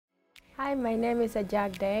Hi, my name is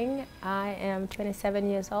Ajak Deng. I am 27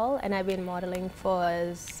 years old and I've been modeling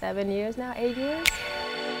for 7 years now, 8 years.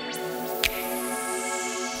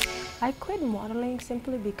 I quit modeling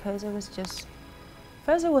simply because it was just,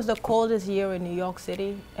 first it was the coldest year in New York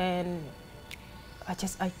City and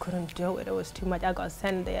I couldn't do it. It was too much. I got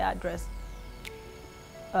sent the address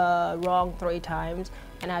wrong 3 times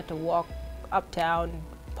and I had to walk uptown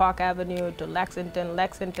Park Avenue to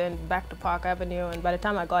Lexington, back to Park Avenue, and by the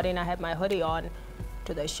time I got in I had my hoodie on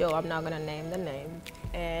to the show. I'm not gonna name the name.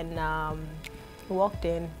 And walked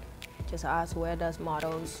in, just asked where does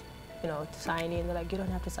models, sign in. They're like, you don't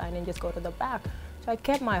have to sign in, just go to the back. So I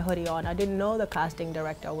kept my hoodie on. I didn't know the casting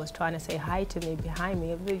director was trying to say hi to me behind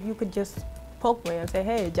me. You could just poke me and say,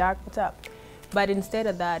 hey Jack, what's up? But instead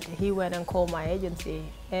of that, he went and called my agency,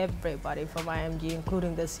 everybody from IMG,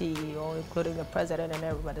 including the CEO, including the president, and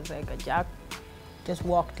everybody's like, Jack just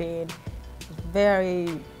walked in,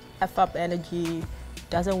 very F-up energy,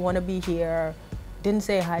 doesn't want to be here, didn't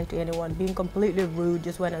say hi to anyone, being completely rude,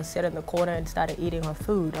 just went and sat in the corner and started eating her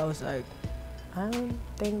food. I was like, I don't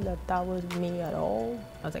think that was me at all.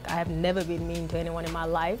 I was like, I have never been mean to anyone in my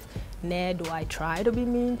life. Nor do I try to be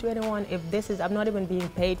mean to anyone. If this is, I'm not even being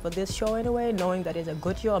paid for this show anyway, knowing that it's a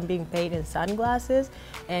good show, I'm being paid in sunglasses,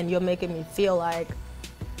 and you're making me feel like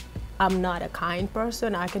I'm not a kind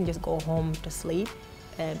person. I can just go home to sleep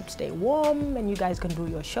and stay warm, and you guys can do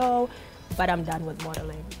your show, but I'm done with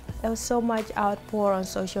modeling. There was so much outpour on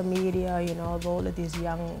social media, of all of these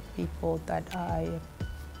young people that I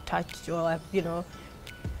touched or,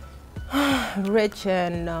 rich,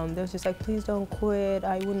 and they was just like, please don't quit.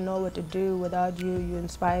 I wouldn't know what to do without you. You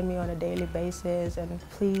inspire me on a daily basis, and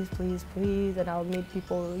please, please, please. And I'll meet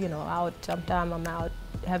people, out. Sometime I'm out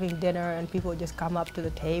having dinner and people just come up to the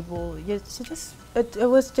table. It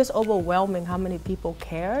was just overwhelming how many people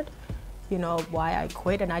cared, why I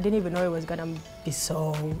quit. And I didn't even know it was gonna be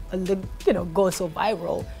so, go so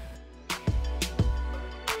viral.